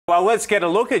Well, let's get a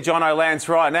look at Jono Lance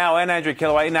right now and Andrew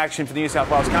Kellaway in action for the New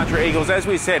South Wales Country Eagles. As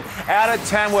we said, out at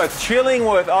Tamworth,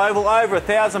 Chillingworth Oval, over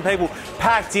 1,000 people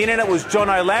packed in, and it was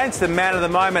Jono Lance, the man of the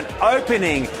moment,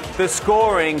 opening the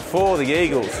scoring for the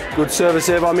Eagles. Good service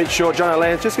there by Mitch Short. Jono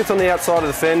Lance just gets on the outside of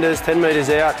the fenders, 10 metres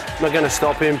out, not going to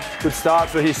stop him. Good start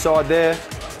for his side there.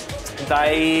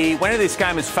 They went into this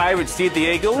game as favourites, did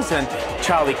the Eagles, and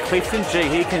Charlie Clifton, gee,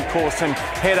 he can cause some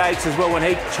headaches as well when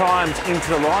he chimes into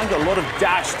the line. Got a lot of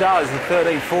dash does in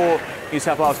 13-4 New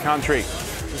South Wales Country. You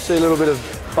see a little bit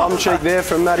of bum cheek there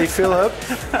from Matty Phillip.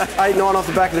 8-9 off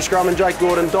the back of the scrum, and Jake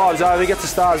Gordon dives over, gets the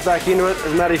stars back into it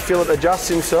as Matty Phillip adjusts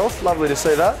himself. Lovely to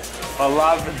see that. I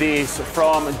love this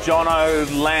from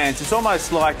Jono Lance. It's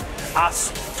almost like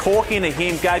us talking to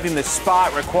him gave him the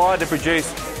spark required to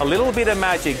produce a little bit of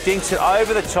magic. Dinks it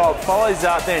over the top, follows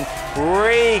up, then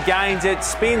regains it,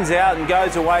 spins out and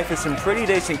goes away for some pretty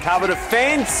decent cover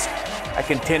defence. A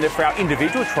contender for our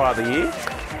individual try of the year.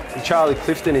 And Charlie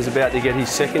Clifton is about to get his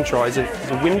second try. He's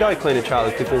a window cleaner,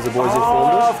 Charlie Clifton, as the boys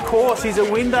informed us. Of course, he's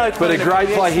a window cleaner. But a great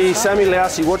play here. Sammy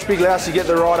Lousy, watch Big Lousy get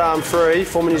the right arm free.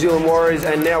 Former New Zealand Warriors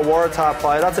and now Waratah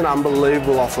player. That's an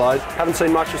unbelievable offload. Haven't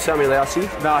seen much of Sammy Lousy.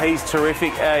 No, he's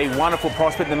terrific. A wonderful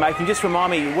prospect in the making. Just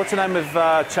remind me, what's the name of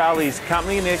Charlie's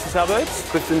company in the eastern suburbs?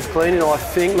 Clifton's Cleaning, I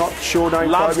think. Not sure, don't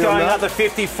Loves quote me on going that. up the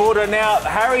 50-footer. Now,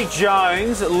 Harry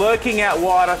Jones lurking out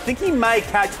wide. I think he may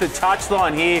catch the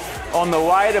touchline here on the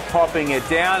way to popping it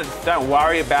down. Don't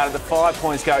worry about it. The 5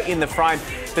 points go in the frame.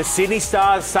 The Sydney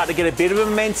Stars start to get a bit of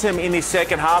momentum in this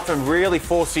second half and really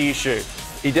force the issue.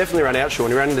 He definitely ran out, Sean.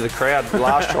 He ran into the crowd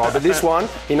last try, but this one,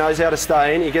 he knows how to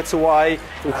stay in. He gets away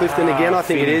from Clifton again, I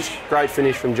think finish. it is. Great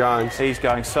finish from Jones. He's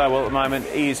going so well at the moment.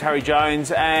 He is Harry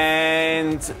Jones,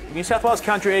 and New South Wales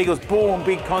Country Eagles, boom,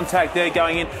 big contact there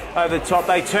going in over the top.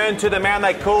 They turn to the man.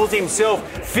 They calls himself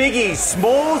Figgy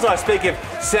Smalls. I speak of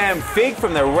Sam Figg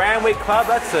from the Randwick Club.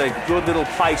 That's a good little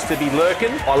place to be lurking.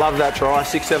 I love that try.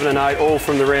 6, 7 and 8, all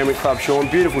from the Randwick Club,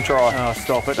 Sean. Beautiful try. Oh,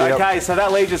 stop it. Yep. Okay, so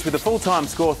that leaves us with a full-time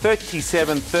score,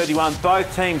 37-31.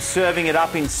 Both teams serving it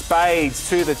up in spades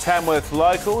to the Tamworth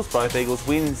locals. Both Eagles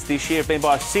wins this year have been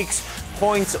by 6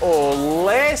 points or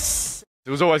less.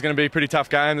 It was always going to be a pretty tough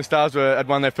game. The Stars had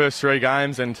won their first 3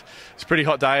 games, and it's a pretty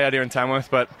hot day out here in Tamworth,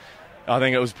 but I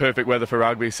think it was perfect weather for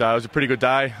rugby, so it was a pretty good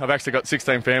day. I've actually got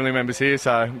 16 family members here,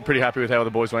 so I'm pretty happy with how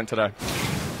the boys went today.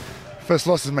 First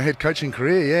loss in my head coaching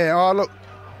career, yeah. Oh, look,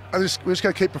 we're just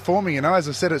going to keep performing, you know. As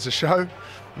I said, it's a show.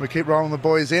 We keep rolling the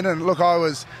boys in, and look,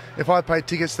 if I paid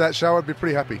tickets to that show, I'd be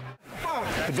pretty happy.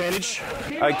 Advantage.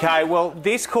 Okay, well,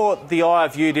 this caught the eye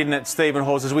of you, didn't it, Stephen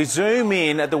Hawes? As we zoom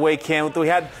in at the weekend, we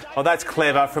had, oh, that's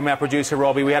clever from our producer,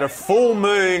 Robbie. We had a full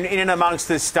moon in and amongst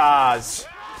the stars.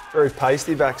 Very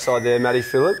pasty backside there, Matty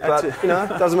Phillip. But, you know,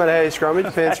 doesn't matter how you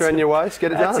scrummage, pants around your waist,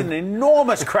 get it done. That's an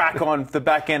enormous crack on the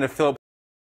back end of Phillip.